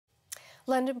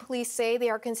London police say they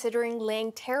are considering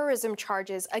laying terrorism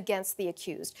charges against the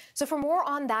accused. So for more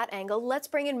on that angle, let's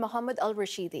bring in Mohamed El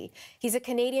Rashidy. He's a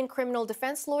Canadian criminal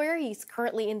defense lawyer. He's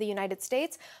currently in the United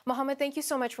States. Mohamed, thank you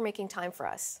so much for making time for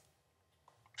us.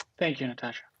 Thank you,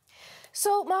 Natasha.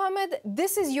 So, Mohamed,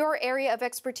 this is your area of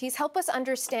expertise. Help us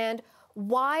understand,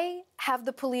 why have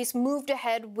the police moved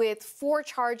ahead with 4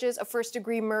 charges of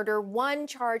first-degree murder, 1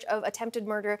 charge of attempted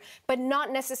murder, but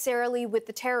not necessarily with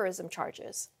the terrorism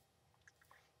charges?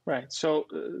 Right. So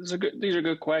these are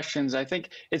good questions. I think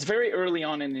it's very early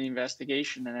on in the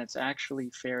investigation, and it's actually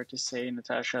fair to say,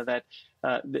 Natasha, that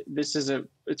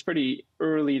it's pretty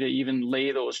early to even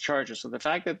lay those charges. So the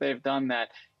fact that they've done that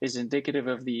is indicative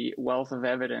of the wealth of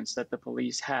evidence that the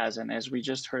police has. And as we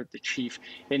just heard the chief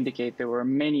indicate, there were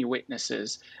many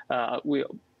witnesses.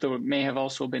 There may have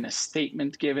also been a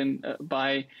statement given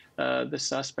by the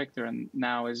suspect, or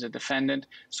now is a defendant.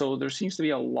 So there seems to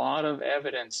be a lot of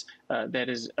evidence that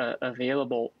is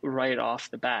available right off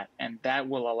the bat, and that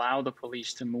will allow the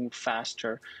police to move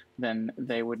faster than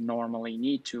they would normally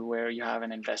need to, where you have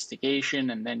an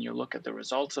investigation and then you look at the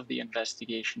results of the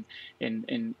investigation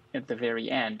at the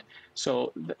very end.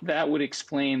 So that would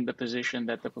explain the position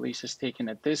that the police has taken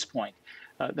at this point.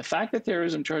 The fact that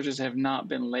terrorism charges have not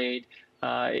been laid,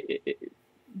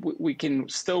 we can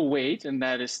still wait, and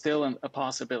that is still a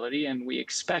possibility, and we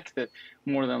expect that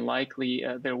more than likely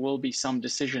there will be some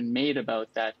decision made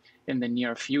about that in the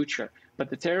near future. But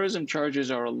the terrorism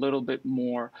charges are a little bit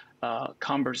more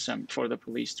cumbersome for the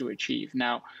police to achieve.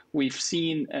 Now, we've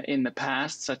seen in the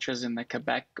past, such as in the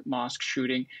Quebec mosque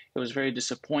shooting, it was very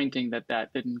disappointing that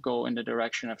that didn't go in the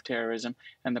direction of terrorism,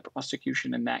 and the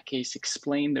prosecution in that case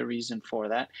explained the reason for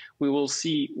that. We will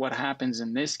see what happens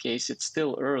in this case. It's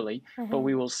still early, but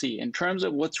we will see. In terms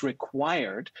of what's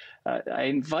required, I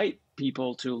invite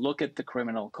people to look at the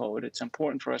criminal code. It's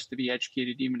important for us to be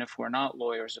educated, even if we're not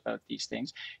lawyers, about these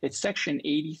things. It's section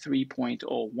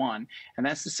 83.01, and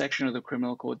that's the section of the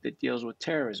criminal code that deals with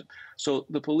terrorism. So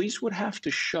the police would have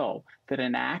to show that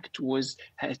an act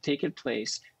has taken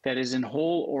place that is in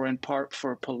whole or in part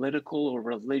for political or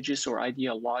religious or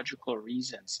ideological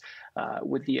reasons,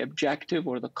 with the objective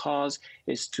or the cause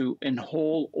is to, in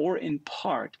whole or in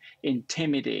part,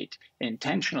 intimidate,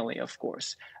 intentionally, of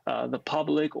course, the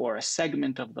public or a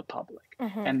segment of the public.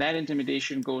 And that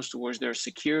intimidation goes towards their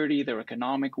security, their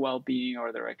economic well-being,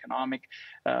 or their economic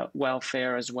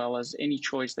welfare, as well as any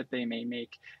choice that they may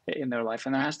make in their life.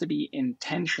 And there has to be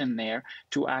intention there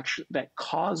that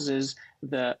causes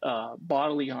the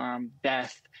bodily harm,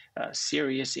 death,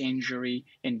 serious injury,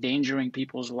 endangering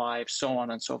people's lives, so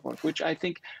on and so forth, which I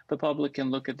think the public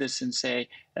can look at this and say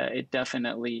it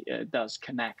definitely does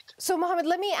connect. So, Mohamed,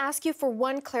 let me ask you for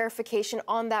one clarification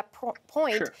on that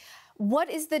point. Sure.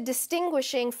 What is the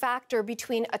distinguishing factor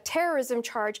between a terrorism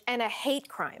charge and a hate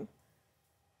crime?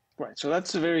 Right. So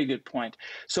that's a very good point.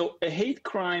 So a hate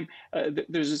crime,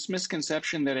 there's this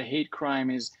misconception that a hate crime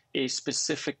is a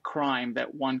specific crime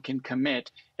that one can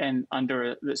commit and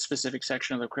under the specific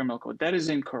section of the criminal code. That is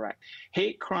incorrect.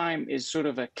 Hate crime is sort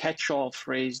of a catch-all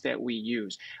phrase that we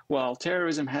use. While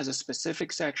terrorism has a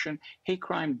specific section, hate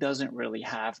crime doesn't really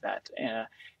have that.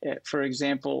 For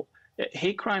example,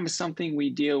 hate crime is something we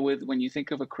deal with when you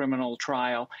think of a criminal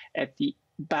trial at the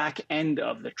back end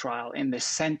of the trial, in the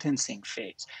sentencing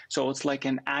phase. So it's like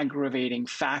an aggravating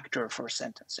factor for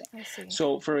sentencing. I see.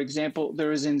 So, for example,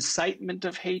 there is incitement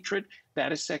of hatred.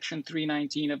 That is section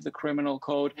 319 of the criminal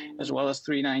code, as well as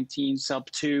 319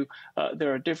 sub 2.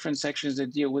 There are different sections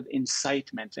that deal with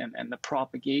incitement and the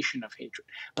propagation of hatred.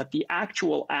 But the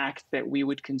actual act that we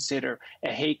would consider a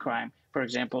hate crime, for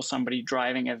example, somebody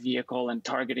driving a vehicle and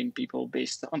targeting people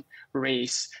based on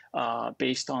race,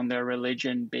 based on their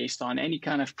religion, based on any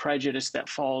kind of prejudice that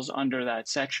falls under that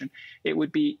section, it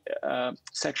would be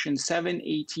section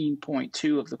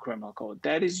 718.2 of the criminal code.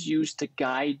 That is used to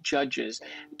guide judges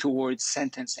towards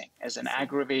sentencing as an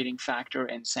aggravating factor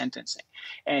in sentencing.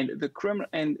 And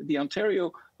the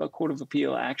Ontario Court of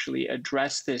Appeal actually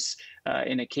addressed this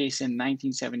in a case in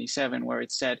 1977, where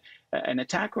it said an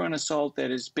attack or an assault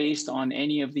that is based on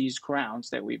any of these grounds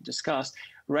that we've discussed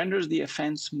renders the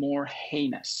offense more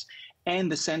heinous, and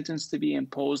the sentence to be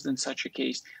imposed in such a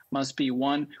case must be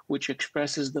one which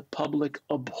expresses the public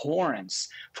abhorrence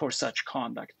for such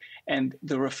conduct and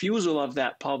the refusal of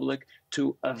that public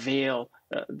to avail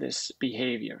this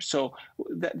behavior. So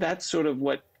that's sort of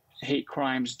what hate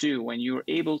crimes do. When you're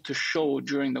able to show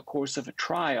during the course of a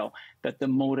trial that the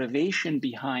motivation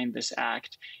behind this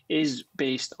act is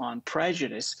based on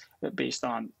prejudice, based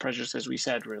on prejudice, as we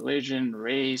said, religion,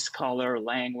 race, color,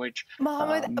 language,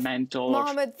 Mohammed, mental.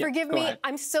 Mohammed, Yeah, forgive go me. ahead.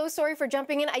 I'm so sorry for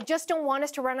jumping in. I just don't want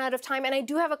us to run out of time, and I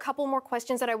do have a couple more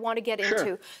questions that I want to get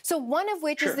into. So one of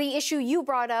which is the issue you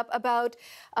brought up about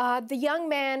the young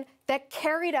man that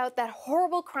carried out that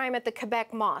horrible crime at the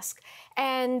Quebec mosque.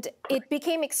 And it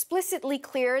became explicitly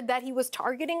clear that he was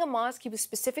targeting a mosque. He was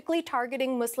specifically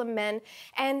targeting Muslim men.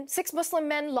 And 6 Muslim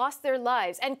men lost their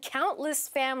lives. And countless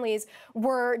families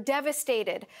were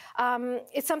devastated.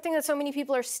 It's something that so many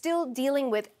people are still dealing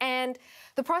with. And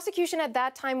the prosecution at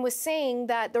that time was saying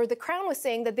that, or the Crown was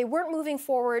saying that they weren't moving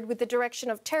forward with the direction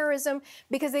of terrorism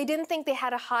because they didn't think they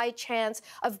had a high chance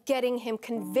of getting him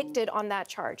convicted on that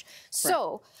charge.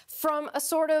 So, from a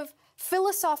sort of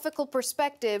philosophical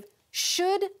perspective,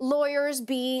 should lawyers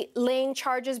be laying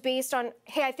charges based on,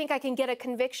 hey, I think I can get a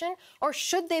conviction? Or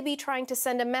should they be trying to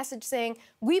send a message saying,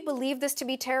 we believe this to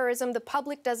be terrorism, the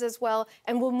public does as well,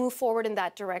 and we'll move forward in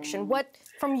that direction? What,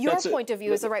 from your point of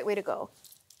view, is the right way to go?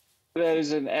 That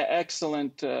is an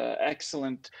excellent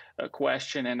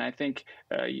question, and I think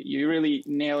you really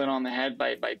nail it on the head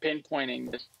by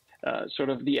pinpointing this sort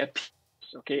of the appearance.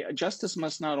 Okay, justice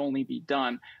must not only be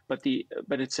done, but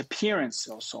its appearance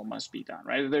also must be done.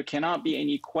 Right? There cannot be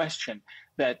any question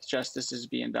that justice is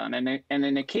being done, and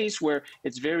in a case where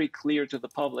it's very clear to the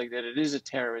public that it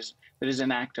is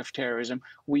an act of terrorism,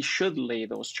 we should lay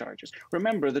those charges.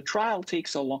 Remember, the trial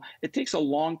takes a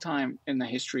long time in the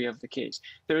history of the case.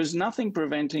 There is nothing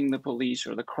preventing the police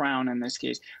or the Crown in this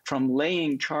case from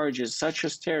laying charges such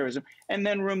as terrorism and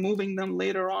then removing them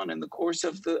later on in the course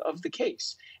of the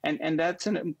case. And that's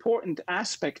an important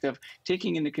aspect of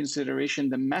taking into consideration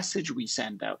the message we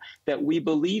send out, that we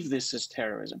believe this is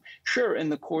terrorism. Sure, in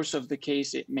the course of the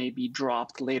case, it may be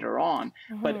dropped later on,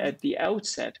 but at the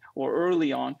outset or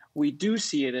early on, we do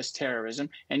see it as terrorism.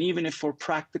 And even if for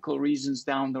practical reasons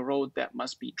down the road that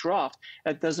must be dropped,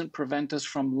 that doesn't prevent us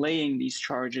from laying these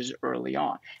charges early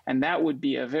on. And that would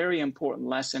be a very important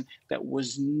lesson that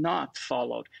was not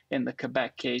followed in the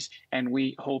Quebec case, and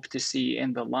we hope to see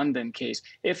in the London case,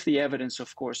 if the evidence,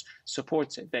 of course,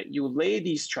 supports it, that you lay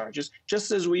these charges,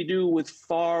 just as we do with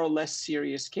far less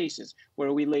serious cases,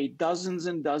 where we lay dozens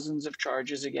and dozens of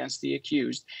charges against the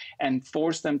accused and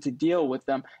force them to deal with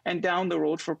them. And down the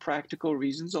road, for practical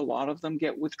reasons, a lot of them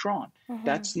get withdrawn.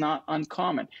 That's not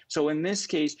uncommon. So in this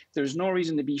case, there's no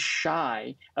reason to be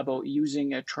shy about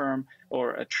using a term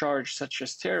or a charge such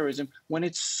as terrorism when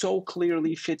it so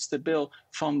clearly fits the bill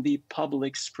from the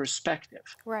public's perspective.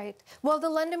 Right. Well, the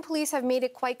London police have made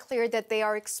it quite clear that they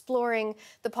are exploring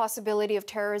the possibility of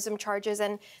terrorism charges,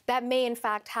 and that may in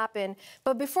fact happen.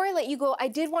 But before I let you go, I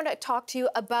did want to talk to you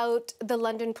about the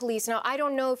London police. Now, I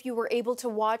don't know if you were able to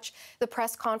watch the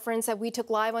press conference that we took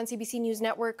live on CBC News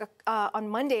Network on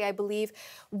Monday, I believe,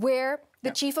 where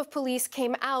the chief of police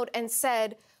came out and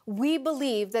said, we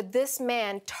believe that this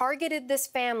man targeted this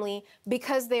family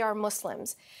because they are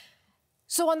Muslims.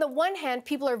 So on the one hand,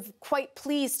 people are quite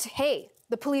pleased, hey,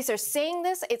 the police are saying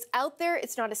this, it's out there,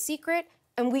 it's not a secret,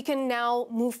 and we can now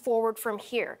move forward from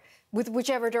here with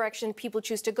whichever direction people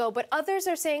choose to go. But others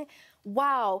are saying,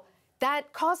 wow,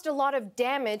 that caused a lot of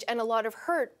damage and a lot of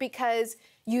hurt because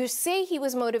you say he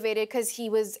was motivated because he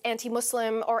was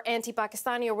anti-Muslim or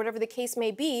anti-Pakistani or whatever the case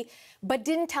may be, but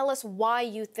didn't tell us why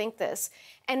you think this.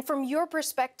 And from your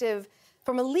perspective,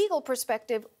 from a legal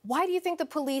perspective, why do you think the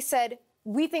police said,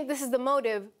 we think this is the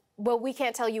motive, but we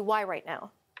can't tell you why right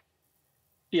now?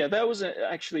 Yeah, that was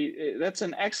that's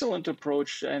an excellent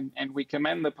approach, and we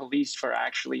commend the police for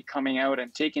actually coming out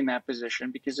and taking that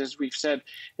position, because as we've said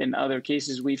in other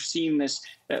cases, we've seen this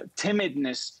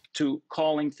timidness to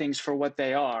calling things for what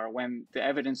they are when the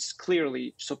evidence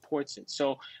clearly supports it.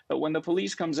 So when the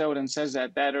police comes out and says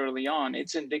that early on,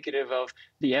 it's indicative of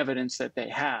the evidence that they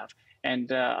have.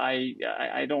 And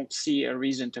I don't see a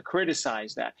reason to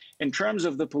criticize that. In terms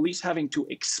of the police having to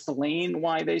explain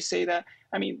why they say that,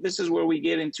 I mean, this is where we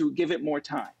get into give it more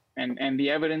time. And the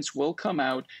evidence will come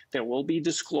out. There will be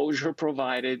disclosure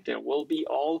provided. There will be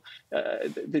all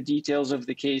the details of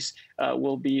the case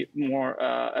will be more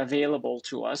available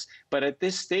to us. But at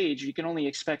this stage, you can only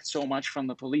expect so much from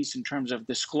the police in terms of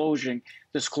disclosure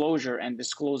and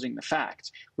disclosing the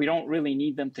facts. We don't really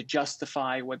need them to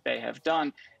justify what they have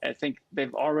done. I think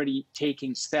they've already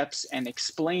taken steps and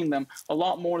explained them a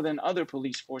lot more than other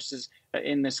police forces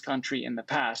in this country in the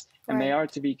past. And they are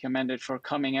to be commended for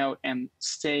coming out and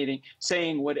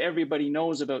saying what everybody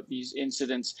knows about these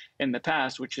incidents in the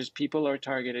past, which is people are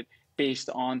targeted based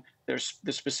on the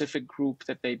specific group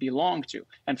that they belong to.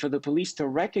 And for the police to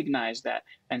recognize that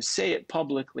and say it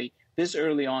publicly, this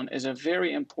early on is a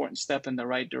very important step in the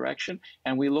right direction,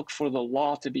 and we look for the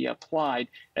law to be applied,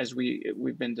 as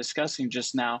we've been discussing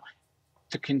just now,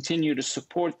 to continue to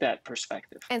support that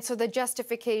perspective. And so the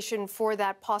justification for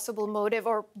that possible motive,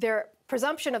 or their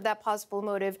presumption of that possible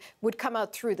motive, would come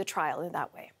out through the trial in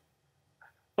that way.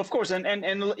 Of course, and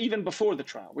even before the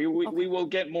trial, we will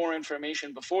get more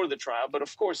information before the trial. But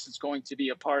of course, it's going to be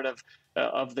a part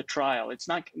of the trial. It's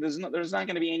not there's not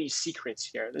going to be any secrets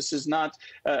here. This is not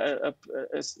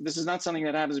this is not something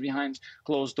that happens behind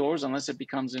closed doors, unless it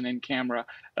becomes an in-camera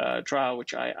trial,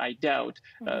 which I doubt.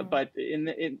 But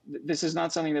this is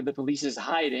not something that the police is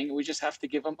hiding. We just have to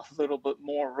give them a little bit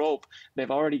more rope.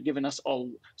 They've already given us a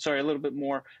little bit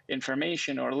more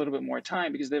information, or a little bit more time,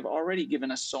 because they've already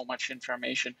given us so much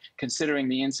information, considering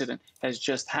the incident has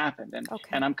just happened.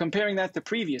 And I'm comparing that to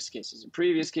previous cases. In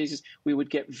previous cases, we would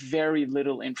get very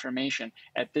little information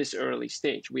at this early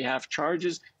stage. We have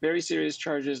charges, very serious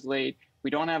charges laid. We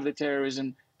don't have the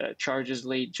terrorism charges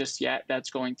laid just yet.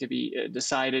 That's going to be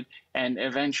decided. And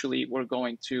eventually, we're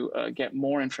going to get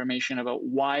more information about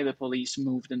why the police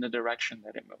moved in the direction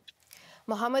that it moved.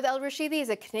 Mohamed El Rashidy is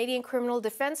a Canadian criminal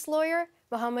defense lawyer.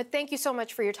 Mohamed, thank you so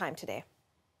much for your time today.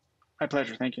 My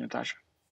pleasure. Thank you, Natasha.